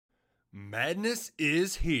Madness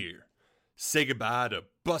is here. Say goodbye to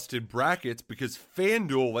busted brackets because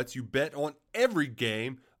FanDuel lets you bet on every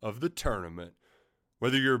game of the tournament.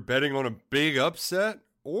 Whether you're betting on a big upset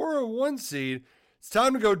or a one seed, it's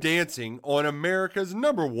time to go dancing on America's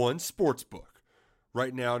 #1 sportsbook.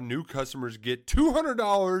 Right now, new customers get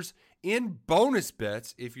 $200 in bonus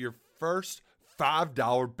bets if your first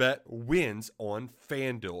 $5 bet wins on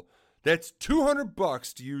FanDuel. That's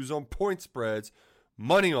 $200 to use on point spreads,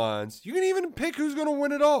 money lines. You can even pick who's going to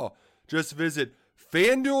win it all. Just visit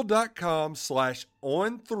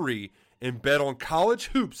FanDuel.com/on3 and bet on college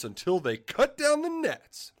hoops until they cut down the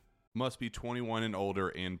nets. Must be 21 and older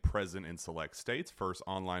and present in select states. First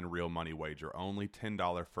online real money wager only.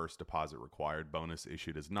 $10 first deposit required. Bonus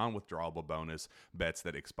issued as non-withdrawable bonus. Bets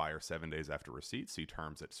that expire 7 days after receipt. See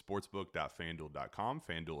terms at sportsbook.fanduel.com.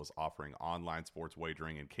 FanDuel is offering online sports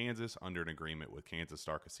wagering in Kansas under an agreement with Kansas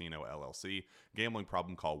Star Casino LLC. Gambling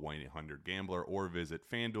problem? Call 1-800-GAMBLER or visit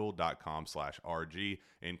fanduel.com/RG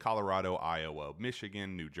in Colorado, Iowa,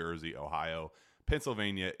 Michigan, New Jersey, Ohio,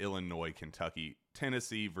 Pennsylvania, Illinois, Kentucky,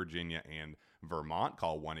 Tennessee, Virginia, and Vermont.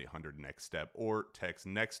 Call 1-800-NEXT-STEP or text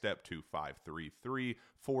NEXT-STEP to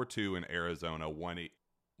 53342 in Arizona,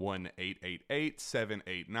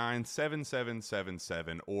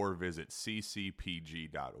 1-888-789-7777 or visit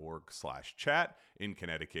ccpg.org/chat. In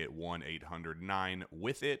Connecticut,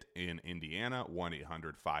 1-800-9-WITH-IT. In Indiana,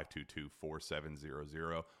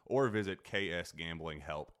 1-800-522-4700 or visit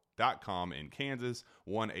ksgamblinghelp.com. In Kansas,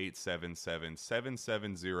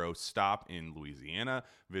 1-877-770-STOP in Louisiana.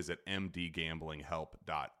 Visit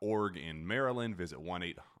mdgamblinghelp.org in Maryland. Visit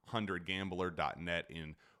 1-800-gambler.net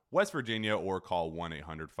in West Virginia or call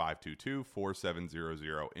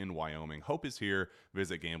 1-800-522-4700 in Wyoming. Hope is here.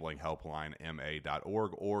 Visit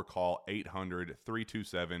gamblinghelplinema.org or call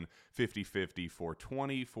 800-327-5050 for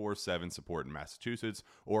 24/7 support in Massachusetts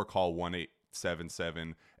or call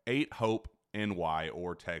 1-877-8-HOPE NY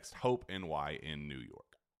or text Hope NY in New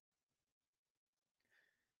York.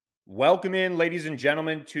 Welcome in, ladies and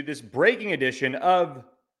gentlemen, to this breaking edition of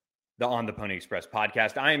the On the Pony Express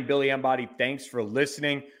podcast. I am Billy Embody. Thanks for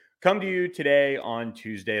listening. Come to you today on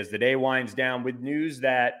Tuesday as the day winds down with news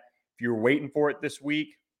that if you're waiting for it this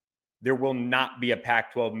week, there will not be a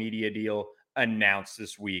Pac-12 media deal announced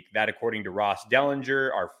this week. That, according to Ross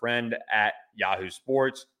Dellinger, our friend at Yahoo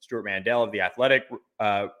Sports, Stuart Mandel of The Athletic,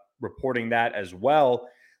 reporting that as well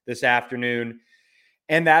this afternoon.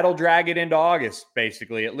 And that'll drag it into August,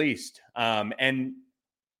 basically, at least. And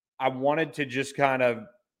I wanted to just kind of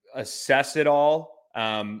assess it all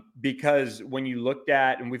because when you looked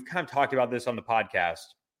at, and we've kind of talked about this on the podcast,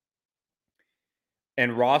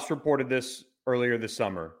 and Ross reported this earlier this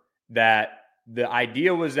summer, that the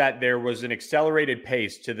idea was that there was an accelerated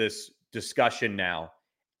pace to this discussion now,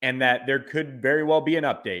 and that there could very well be an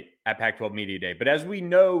update at Pac-12 Media Day. But as we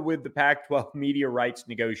know with the Pac-12 media rights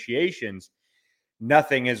negotiations,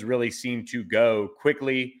 nothing has really seemed to go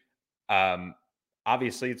quickly.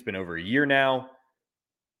 Obviously, it's been over a year now.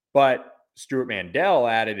 But Stuart Mandel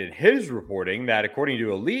added in his reporting that according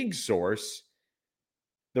to a league source,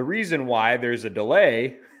 the reason why there's a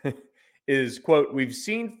delay is, quote, "We've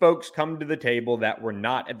seen folks come to the table that were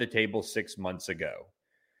not at the table 6 months ago."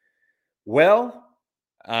 Well,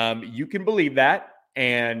 you can believe that.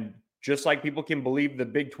 And just like people can believe the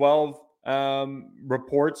Big 12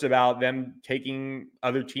 reports about them taking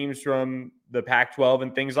other teams from the Pac-12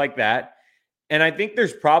 and things like that. And I think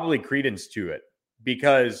there's probably credence to it,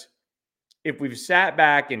 because if we've sat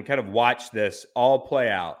back and kind of watched this all play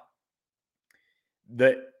out,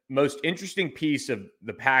 the most interesting piece of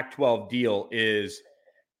the Pac-12 deal is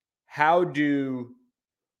how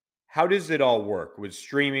does it all work with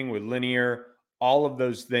streaming, with linear, all of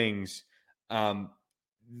those things.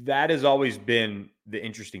 That has always been the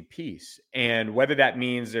interesting piece. And whether that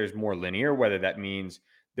means there's more linear, whether that means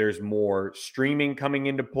there's more streaming coming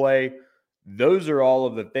into play, those are all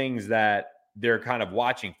of the things that they're kind of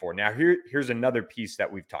watching for. Now, here's another piece that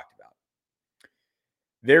we've talked about.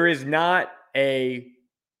 There is not a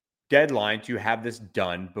deadline to have this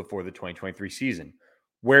done before the 2023 season.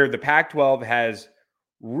 Where the Pac-12 has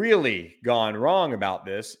really gone wrong about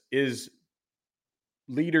this is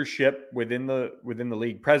leadership within the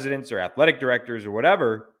league, presidents or athletic directors or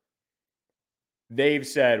whatever. They've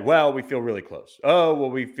said, well, we feel really close. Oh,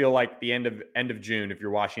 well, we feel like the end of June, if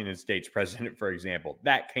you're Washington State's president, for example.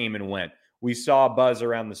 That came and went. We saw a buzz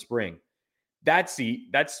around the spring. That's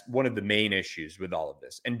one of the main issues with all of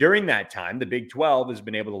this. And during that time, the Big 12 has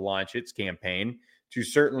been able to launch its campaign to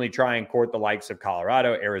certainly try and court the likes of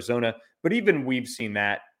Colorado, Arizona. But even we've seen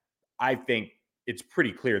that. I think it's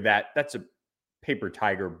pretty clear that that's a paper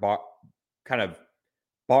tiger kind of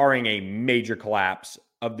barring a major collapse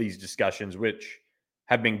of these discussions, which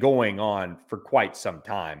have been going on for quite some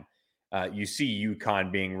time. You see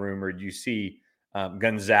UConn being rumored. You see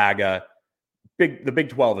Gonzaga. The Big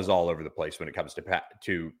 12 is all over the place when it comes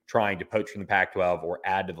to trying to poach from the Pac-12 or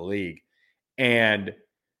add to the league. And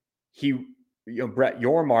Brett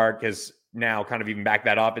Yormark has now kind of even backed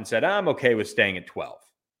that up and said, I'm okay with staying at 12.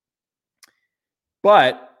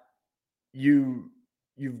 But you've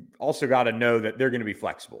also got to know that they're going to be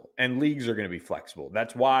flexible and leagues are going to be flexible.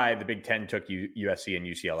 That's why the Big Ten took USC and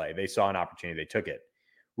UCLA. They saw an opportunity. They took it.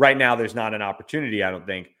 Right now, there's not an opportunity, I don't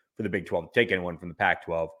think, for the Big 12 to take anyone from the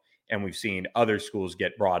Pac-12. And we've seen other schools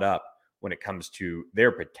get brought up when it comes to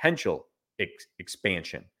their potential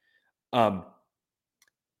expansion. I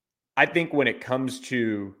think when it comes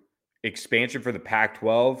to expansion for the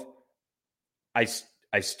Pac-12,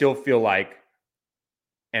 I still feel like,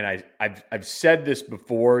 and I've said this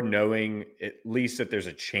before, knowing at least that there's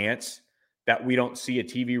a chance that we don't see a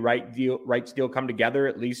TV rights deal come together.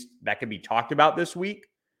 At least that could be talked about this week.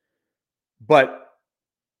 But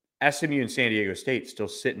SMU and San Diego State still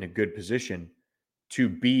sit in a good position to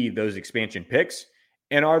be those expansion picks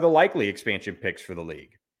and are the likely expansion picks for the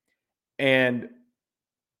league. And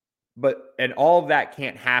all of that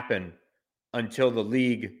can't happen until the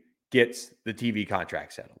league gets the TV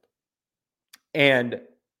contract settled. And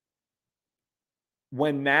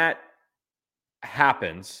when that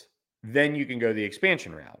happens, then you can go the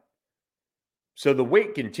expansion route. So the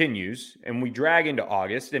wait continues, and we drag into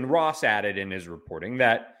August, and Ross added in his reporting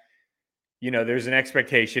that, there's an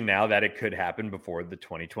expectation now that it could happen before the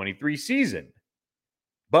 2023 season.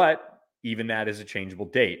 But even that is a changeable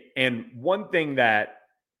date. And one thing that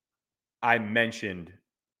I mentioned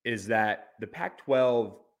is that the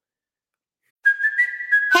Pac-12.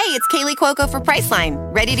 Hey, it's Kaylee Cuoco for Priceline.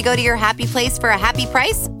 Ready to go to your happy place for a happy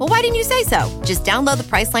price? Well, why didn't you say so? Just download the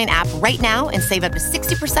Priceline app right now and save up to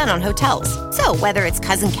 60% on hotels. So whether it's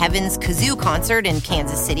Cousin Kevin's Kazoo Concert in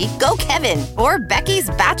Kansas City, go Kevin, or Becky's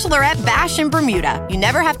Bachelorette Bash in Bermuda, you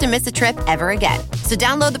never have to miss a trip ever again. So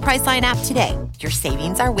download the Priceline app today. Your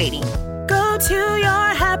savings are waiting. Go to your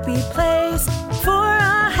happy place for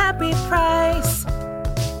a happy price.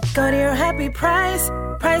 Go to your happy price,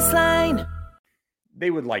 Priceline. They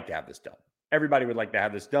would like to have this done. Everybody would like to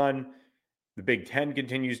have this done. The Big Ten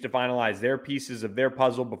continues to finalize their pieces of their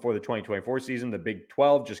puzzle before the 2024 season. The Big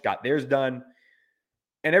 12 just got theirs done.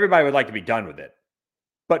 And everybody would like to be done with it.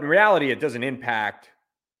 But in reality, it doesn't impact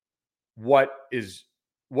what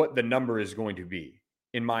the number is going to be,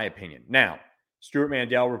 in my opinion. Now, Stuart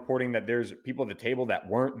Mandel reporting that there's people at the table that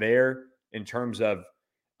weren't there in terms of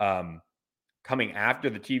coming after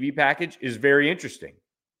the TV package is very interesting.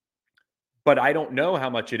 But I don't know how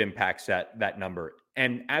much it impacts that number.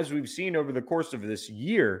 And as we've seen over the course of this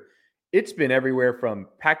year, it's been everywhere from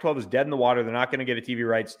Pac-12 is dead in the water. They're not going to get a TV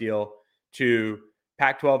rights deal to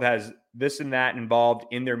Pac-12 has this and that involved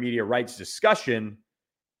in their media rights discussion.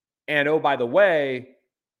 And oh, by the way,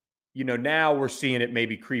 now we're seeing it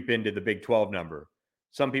maybe creep into the Big 12 number.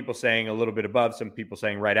 Some people saying a little bit above, some people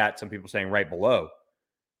saying right at, some people saying right below.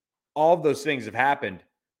 All of those things have happened.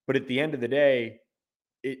 But at the end of the day,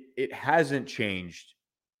 it hasn't changed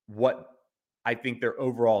what I think their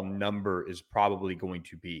overall number is probably going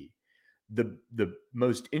to be. The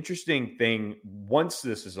most interesting thing, once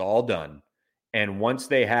this is all done, and once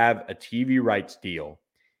they have a TV rights deal,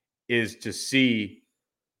 is to see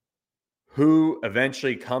who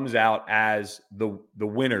eventually comes out as the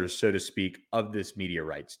winners, so to speak, of this media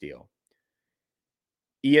rights deal.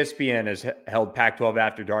 ESPN has held Pac-12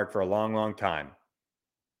 After Dark for a long, long time.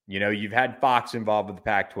 You've had Fox involved with the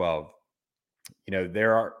Pac-12.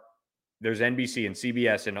 There's NBC and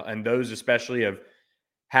CBS, and those especially have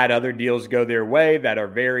had other deals go their way that are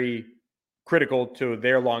very critical to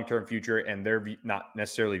their long-term future, and they're not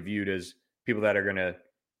necessarily viewed as people that are going to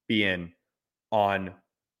be in on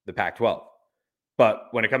the Pac-12. But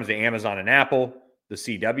when it comes to Amazon and Apple, the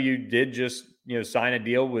CW did just sign a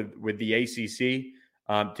deal with the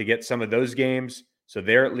ACC to get some of those games, so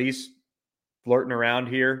they're at least flirting around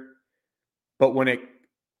here. But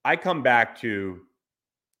I come back to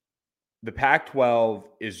the Pac-12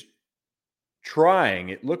 is trying,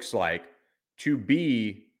 it looks like, to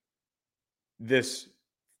be this,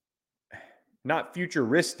 not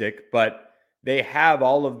futuristic, but they have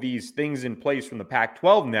all of these things in place from the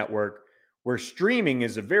Pac-12 network where streaming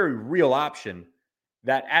is a very real option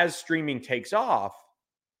that as streaming takes off,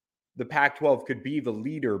 the Pac-12 could be the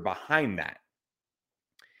leader behind that.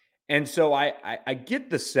 And so I get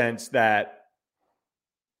the sense that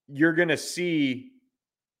you're going to see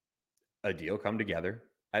a deal come together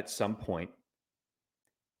at some point.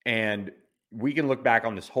 And we can look back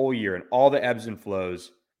on this whole year and all the ebbs and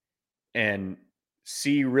flows and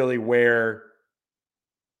see really where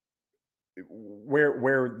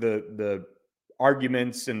the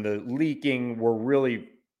arguments and the leaking were really,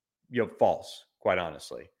 false, quite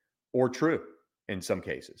honestly, or true in some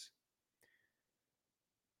cases.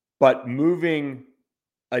 But moving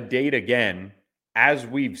a date again, as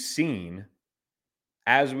we've seen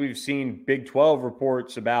Big 12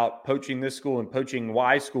 reports about poaching this school and poaching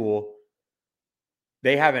Y school,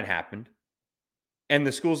 they haven't happened. And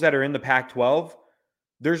the schools that are in the Pac-12,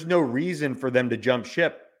 there's no reason for them to jump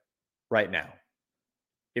ship right now.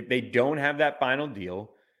 If they don't have that final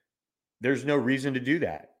deal, there's no reason to do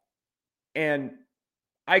that. And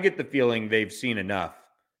I get the feeling they've seen enough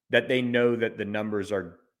that they know that the numbers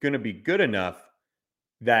are going to be good enough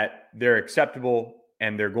that they're acceptable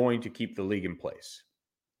and they're going to keep the league in place.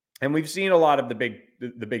 And we've seen a lot of the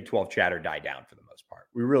Big 12 chatter die down for the most part.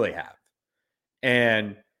 We really have.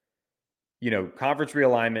 And, conference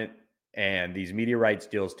realignment and these media rights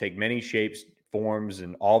deals take many shapes, forms,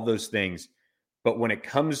 and all those things. But when it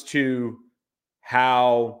comes to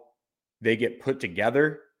how they get put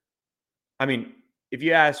together, I mean, if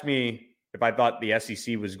you asked me if I thought the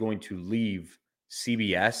SEC was going to leave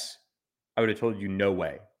CBS, I would have told you no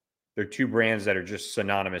way. They're two brands that are just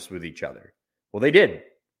synonymous with each other. Well, they did.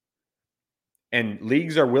 And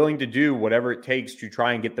leagues are willing to do whatever it takes to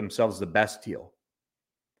try and get themselves the best deal.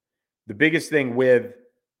 The biggest thing with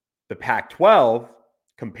the Pac-12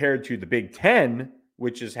 compared to the Big 10,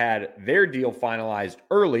 which has had their deal finalized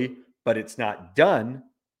early, but it's not done,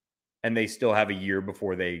 and they still have a year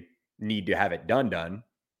before they need to have it done,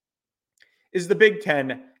 is the Big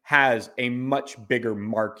 10 has a much bigger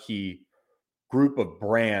marquee group of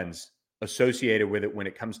brands associated with it when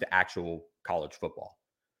it comes to actual college football.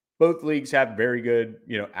 Both leagues have very good,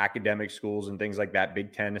 academic schools and things like that.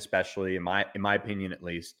 Big 10 especially, in my opinion at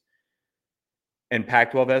least. And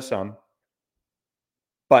Pac-12 has some.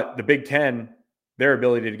 But the Big 10, their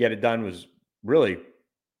ability to get it done was really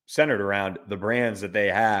centered around the brands that they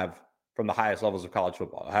have from the highest levels of college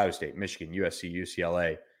football: Ohio State, Michigan, USC,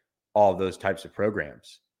 UCLA, all of those types of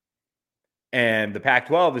programs. And the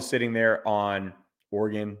Pac-12 is sitting there on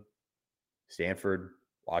Oregon, Stanford,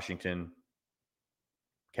 Washington,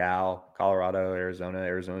 Cal, Colorado,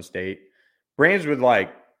 Arizona State. Brands with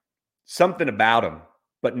like something about them,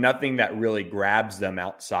 but nothing that really grabs them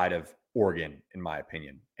outside of Oregon, in my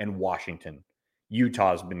opinion, and Washington.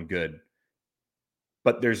 Utah's been good,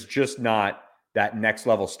 but there's just not that next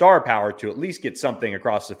level star power to at least get something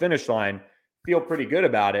across the finish line, feel pretty good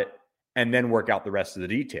about it, and then work out the rest of the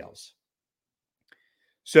details.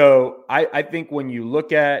 So I think when you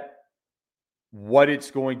look at what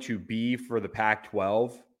it's going to be for the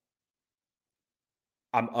Pac-12,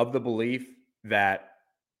 I'm of the belief that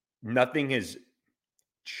nothing has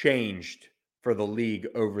changed for the league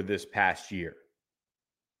over this past year.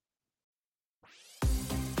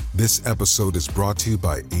 This episode is brought to you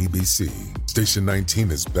by ABC. Station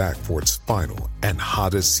 19 is back for its final and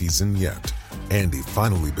hottest season yet. Andy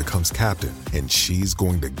finally becomes captain, and she's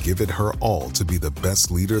going to give it her all to be the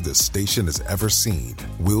best leader the station has ever seen.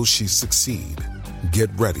 Will she succeed? Get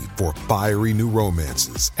ready for fiery new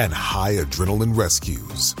romances and high adrenaline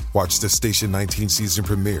rescues. Watch the Station 19 season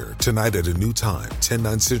premiere tonight at a new time,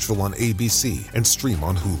 10/9 Central on ABC, and stream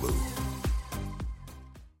on Hulu.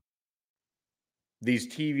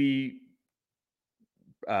 These TV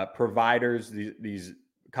providers, these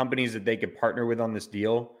companies that they could partner with on this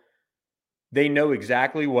deal, they know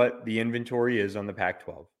exactly what the inventory is on the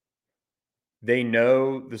Pac-12. They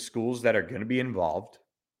know the schools that are going to be involved,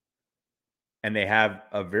 and they have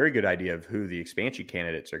a very good idea of who the expansion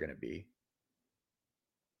candidates are going to be.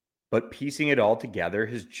 But piecing it all together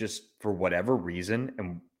has just, for whatever reason,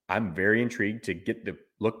 and I'm very intrigued to get the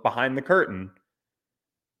look behind the curtain,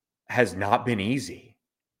 has not been easy.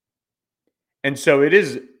 And so it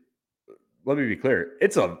is, let me be clear,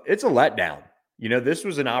 it's a letdown. This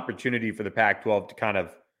was an opportunity for the Pac-12 to kind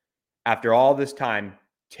of, after all this time,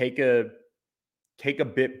 take a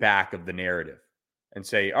bit back of the narrative and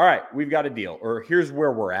say, all right, we've got a deal, or here's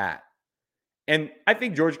where we're at. And I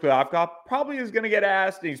think George Kliavkoff probably is going to get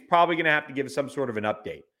asked, and he's probably going to have to give some sort of an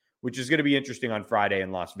update, which is going to be interesting on Friday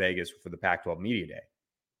in Las Vegas for the Pac-12 Media Day.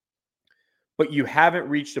 But you haven't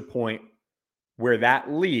reached a point where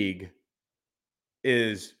that league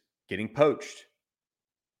is getting poached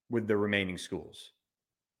with the remaining schools.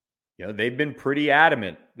 They've been pretty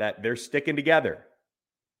adamant that they're sticking together.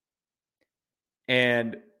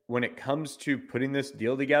 And when it comes to putting this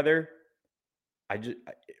deal together,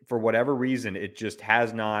 for whatever reason, it just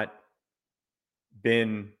has not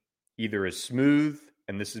been either as smooth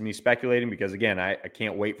and this is me speculating because, again, I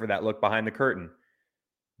can't wait for that look behind the curtain.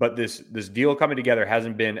 But this deal coming together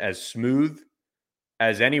hasn't been as smooth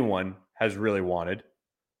as anyone has really wanted.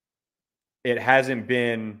 It hasn't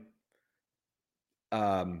been,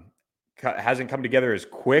 hasn't come together as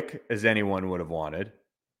quick as anyone would have wanted.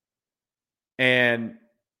 And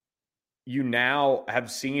you now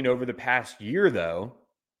have seen over the past year, though,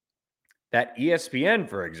 that ESPN,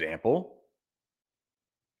 for example,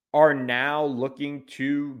 are now looking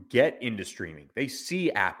to get into streaming. They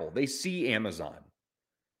see Apple, they see Amazon.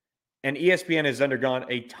 And ESPN has undergone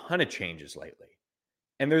a ton of changes lately.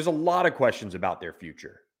 And there's a lot of questions about their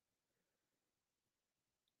future.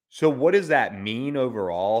 So what does that mean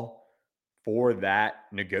overall for that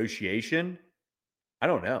negotiation? I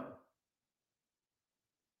don't know.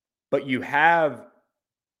 But you have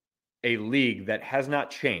a league that has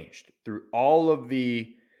not changed through all of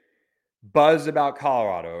the buzz about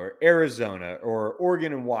Colorado or Arizona or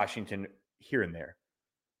Oregon and Washington here and there.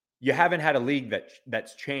 You haven't had a league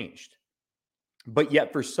that's changed. But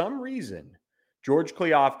yet, for some reason, George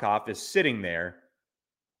Kliavkoff is sitting there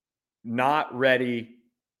not ready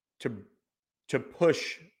to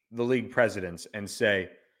push the league presidents and say,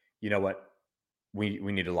 you know what, we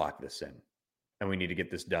need to lock this in and we need to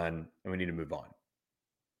get this done and we need to move on.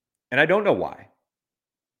 And I don't know why.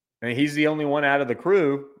 I mean, he's the only one out of the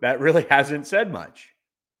crew that really hasn't said much.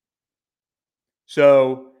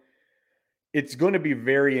 So it's going to be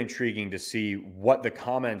very intriguing to see what the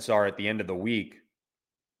comments are at the end of the week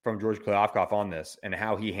from George Kliavkoff on this and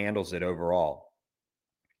how he handles it overall.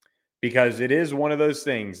 Because it is one of those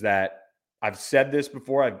things that I've said this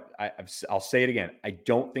before. I'll say it again. I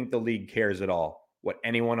don't think the league cares at all what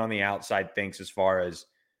anyone on the outside thinks as far as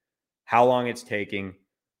how long it's taking,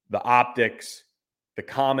 the optics, the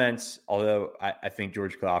comments, although I think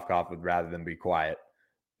George Kliavkoff would rather them be quiet.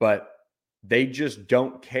 But they just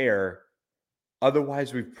don't care.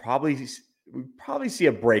 Otherwise, we'd probably see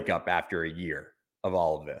a breakup after a year of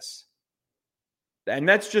all of this. And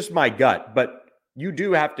that's just my gut. But you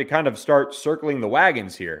do have to kind of start circling the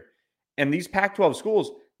wagons here. And these Pac-12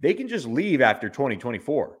 schools, they can just leave after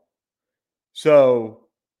 2024. So,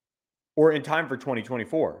 or in time for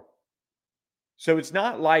 2024. So it's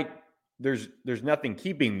not like there's nothing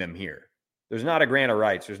keeping them here. There's not a grant of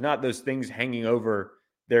rights. There's not those things hanging over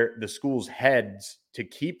the school's heads to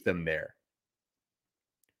keep them there.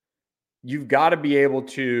 You've got to be able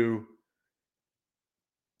to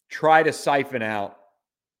try to siphon out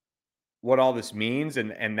what all this means.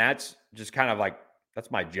 And that's just kind of like,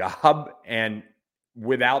 that's my job. And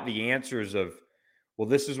without the answers of, well,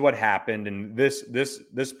 this is what happened. And this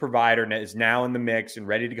provider is now in the mix and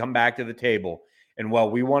ready to come back to the table. And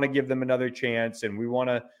well, we want to give them another chance and we want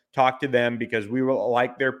to talk to them because we will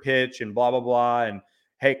like their pitch and blah, blah, blah. And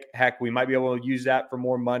heck, we might be able to use that for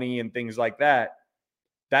more money and things like that.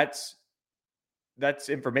 That's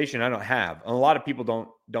information I don't have. And a lot of people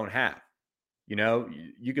don't have. You know,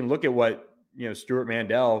 you can look at what, Stuart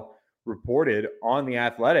Mandel reported on The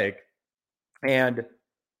Athletic, and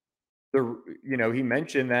he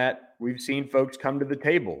mentioned that we've seen folks come to the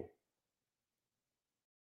table.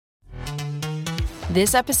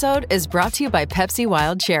 This episode is brought to you by Pepsi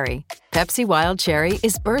Wild Cherry. Pepsi Wild Cherry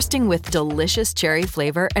is bursting with delicious cherry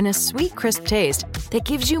flavor and a sweet, crisp taste that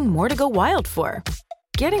gives you more to go wild for.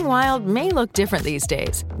 Getting wild may look different these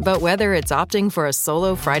days, but whether it's opting for a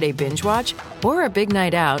solo Friday binge watch or a big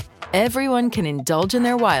night out, everyone can indulge in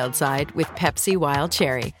their wild side with Pepsi Wild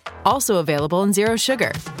Cherry. Also available in Zero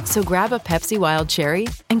Sugar. So grab a Pepsi Wild Cherry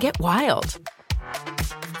and get wild.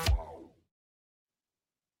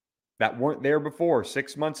 That weren't there before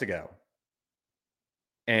 6 months ago.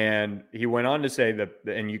 And he went on to say that,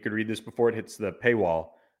 and you could read this before it hits the paywall,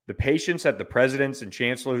 the patience that the presidents and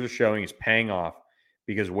chancellors are showing is paying off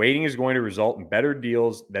because waiting is going to result in better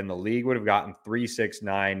deals than the league would have gotten 3, 6,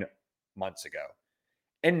 9 months ago.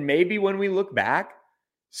 And maybe when we look back,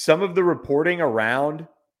 some of the reporting around,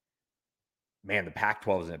 man, the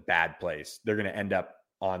Pac-12 is in a bad place. They're going to end up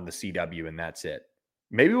on the CW and that's it.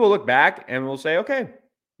 Maybe we'll look back and we'll say, okay,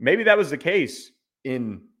 maybe that was the case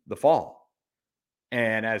in the fall.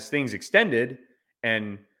 And as things extended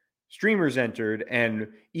and streamers entered and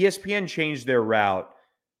ESPN changed their route,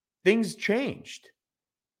 things changed.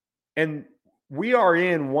 And we are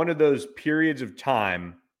in one of those periods of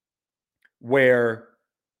time where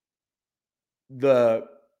the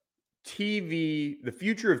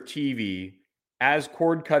future of TV, as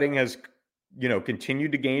cord cutting has,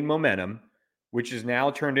 continued to gain momentum, which is now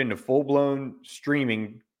turned into full-blown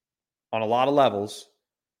streaming on a lot of levels,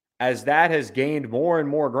 as that has gained more and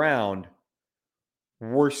more ground,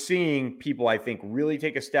 we're seeing people, I think, really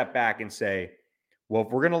take a step back and say, well, if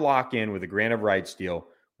we're going to lock in with a grant of rights deal,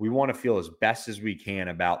 we want to feel as best as we can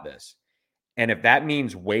about this. And if that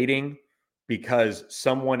means waiting because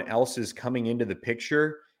someone else is coming into the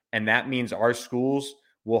picture, and that means our schools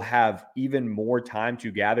will have even more time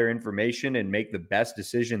to gather information and make the best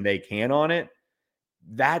decision they can on it,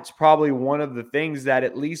 that's probably one of the things that,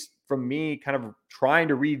 at least from me kind of trying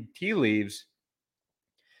to read tea leaves,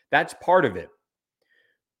 that's part of it.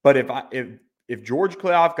 But if George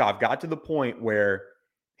Kliavkoff got to the point where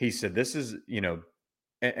he said, this is,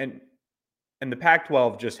 and the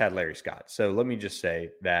Pac-12 just had Larry Scott. So let me just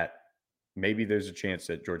say that maybe there's a chance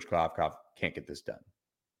that George Kliavkoff can't get this done.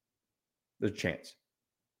 There's a chance,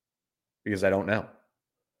 because I don't know.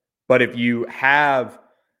 But if you have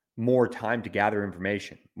more time to gather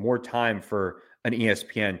information, more time for an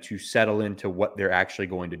ESPN to settle into what they're actually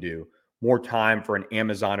going to do, more time for an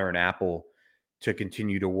Amazon or an Apple to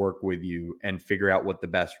continue to work with you and figure out what the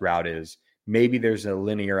best route is, maybe there's a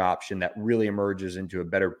linear option that really emerges into a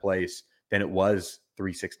better place than it was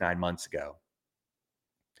 3, 6, 9 months ago.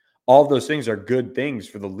 All of those things are good things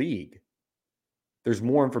for the league. There's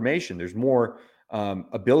more information. There's more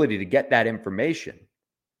ability to get that information.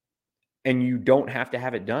 And you don't have to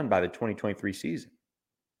have it done by the 2023 season.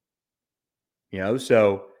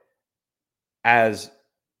 So as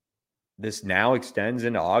this now extends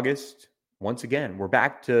into August, once again, we're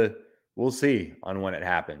back to, we'll see on when it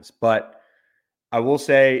happens. But I will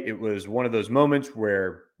say it was one of those moments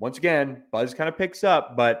where, once again, buzz kind of picks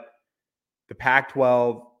up, but the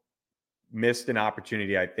Pac-12 missed an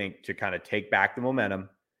opportunity, I think, to kind of take back the momentum.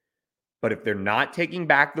 But if they're not taking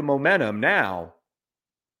back the momentum now,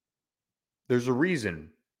 there's a reason.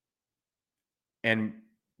 And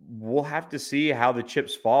we'll have to see how the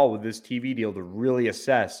chips fall with this TV deal to really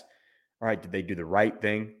assess, all right, did they do the right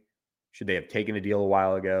thing? Should they have taken a deal a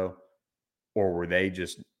while ago? Or were they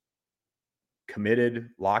just committed,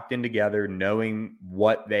 locked in together, knowing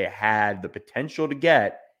what they had the potential to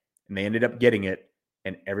get, and they ended up getting it,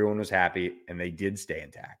 and everyone was happy, and they did stay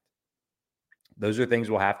intact? Those are things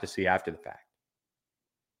we'll have to see after the fact.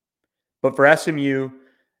 But for SMU,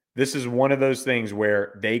 this is one of those things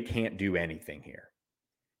where they can't do anything here.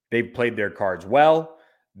 They've played their cards well.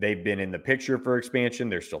 They've been in the picture for expansion.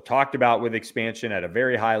 They're still talked about with expansion at a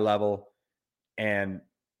very high level. And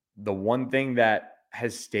the one thing that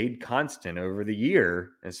has stayed constant over the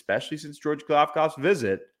year, especially since George Kliavkoff's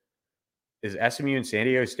visit, is SMU and San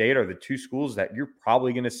Diego State are the two schools that you're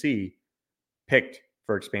probably going to see picked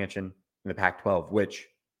for expansion in the Pac-12, which,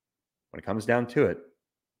 when it comes down to it,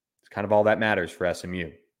 it's kind of all that matters for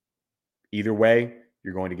SMU. Either way,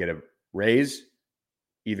 you're going to get a raise.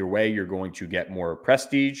 Either way, you're going to get more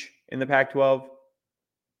prestige in the Pac-12.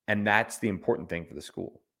 And that's the important thing for the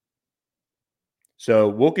school. So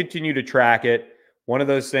we'll continue to track it. One of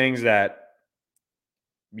those things that,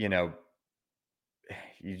 we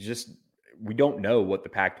don't know what the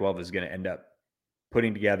Pac-12 is going to end up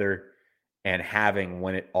putting together and having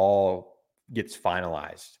when it all gets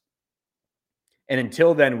finalized. And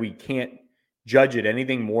until then, we can't judge it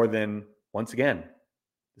anything more than, once again,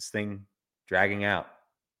 this thing dragging out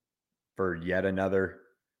for yet another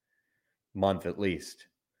month at least.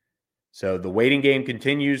 So the waiting game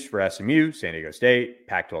continues for SMU, San Diego State,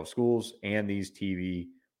 Pac-12 schools, and these TV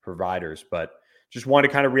providers. But just want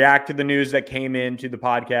to kind of react to the news that came into the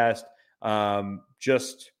podcast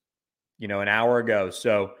just an hour ago.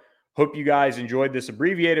 So hope you guys enjoyed this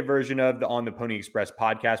abbreviated version of the On the Pony Express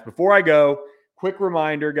podcast. Before I go, quick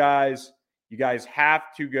reminder, guys, you guys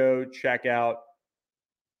have to go check out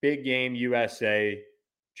Big Game USA.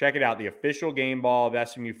 Check it out, the official game ball of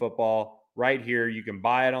SMU football right here. You can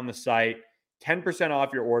buy it on the site, 10%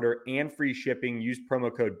 off your order and free shipping. Use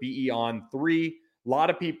promo code BEON3. A lot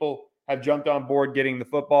of people have jumped on board getting the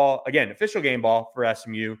football. Again, official game ball for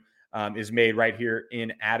SMU is made right here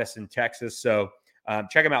in Addison, Texas. So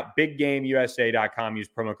check them out, biggameusa.com. Use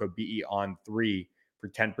promo code BEON3 for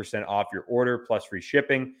 10% off your order plus free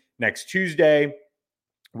shipping. Next Tuesday,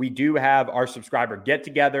 we do have our subscriber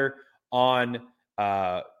get-together on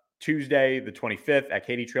Tuesday, the 25th at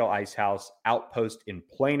Katy Trail Ice House Outpost in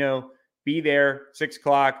Plano. Be there, 6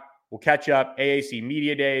 o'clock. We'll catch up. AAC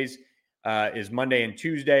Media Days is Monday and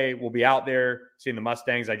Tuesday. We'll be out there seeing the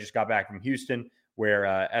Mustangs. I just got back from Houston,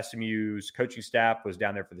 where SMU's coaching staff was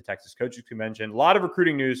down there for the Texas Coaches Convention. A lot of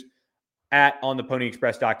recruiting news at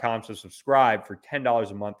ontheponyexpress.com, so subscribe for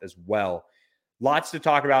 $10 a month as well. Lots to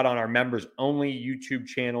talk about on our members-only YouTube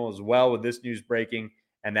channel as well with this news breaking,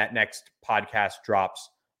 and that next podcast drops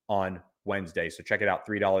on Wednesday. So check it out,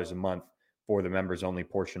 $3 a month for the members-only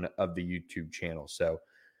portion of the YouTube channel. So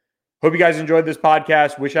hope you guys enjoyed this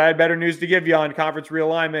podcast. Wish I had better news to give you on conference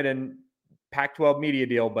realignment and Pac-12 media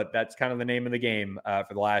deal, but that's kind of the name of the game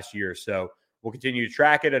for the last year. So we'll continue to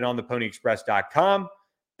track it at ontheponyexpress.com.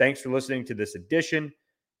 Thanks for listening to this edition,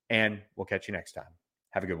 and we'll catch you next time.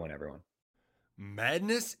 Have a good one, everyone.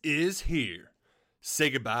 Madness is here. Say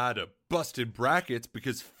goodbye to busted brackets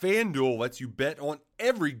because FanDuel lets you bet on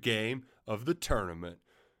every game of the tournament.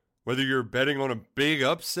 Whether you're betting on a big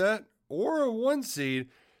upset or a one seed,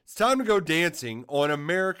 it's time to go dancing on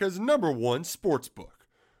America's #1 sportsbook.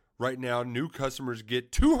 Right now, new customers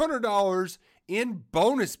get $200 in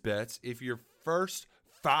bonus bets if your first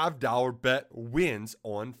 $5 bet wins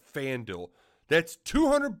on FanDuel. That's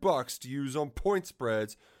 $200 to use on point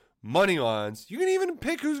spreads, money lines. You can even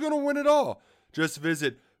pick who's going to win it all. Just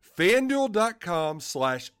visit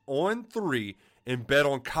FanDuel.com/on3 and bet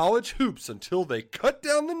on college hoops until they cut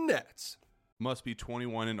down the nets. Must be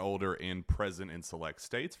 21 and older and present in select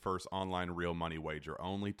states. First online real money wager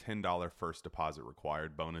only. $10 first deposit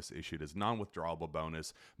required. Bonus issued as non-withdrawable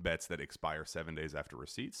bonus. Bets that expire 7 days after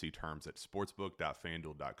receipt. See terms at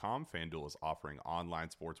sportsbook.fanduel.com. FanDuel is offering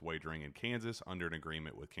online sports wagering in Kansas under an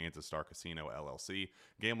agreement with Kansas Star Casino LLC.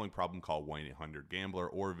 Gambling problem? Call 1-800-GAMBLER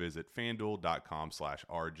or visit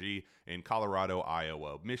fanduel.com/RG. In Colorado,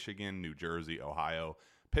 Iowa, Michigan, New Jersey, Ohio,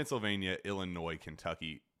 Pennsylvania, Illinois,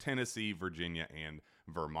 Kentucky, Tennessee, Virginia, and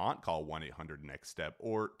Vermont. Call 1-800-NEXT-STEP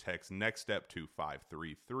or text NEXT-STEP to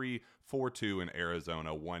 53342. In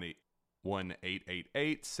Arizona,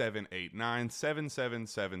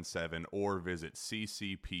 1-888-789-7777 or visit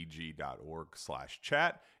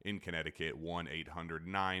ccpg.org/chat. In Connecticut,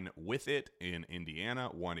 1-800-9-WITH-IT. In Indiana,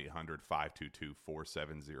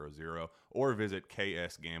 1-800-522-4700 or visit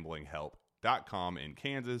ksgamblinghelp.com. In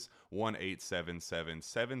Kansas,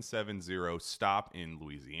 1-877-770-STOP. In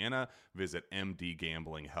Louisiana, visit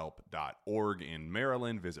mdgamblinghelp.org. In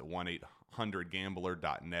Maryland, visit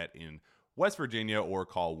 1-800-gambler.net. In West Virginia, or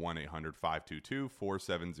call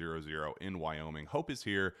 1-800-522-4700. In Wyoming, hope is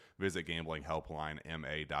here. Visit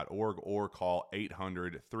gamblinghelplinema.org or call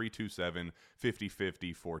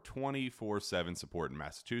 800-327-5050 for 24/7 support in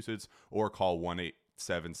Massachusetts, or call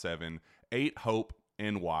 1-877-8-HOPE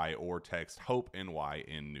NY or text HOPE NY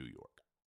in New York.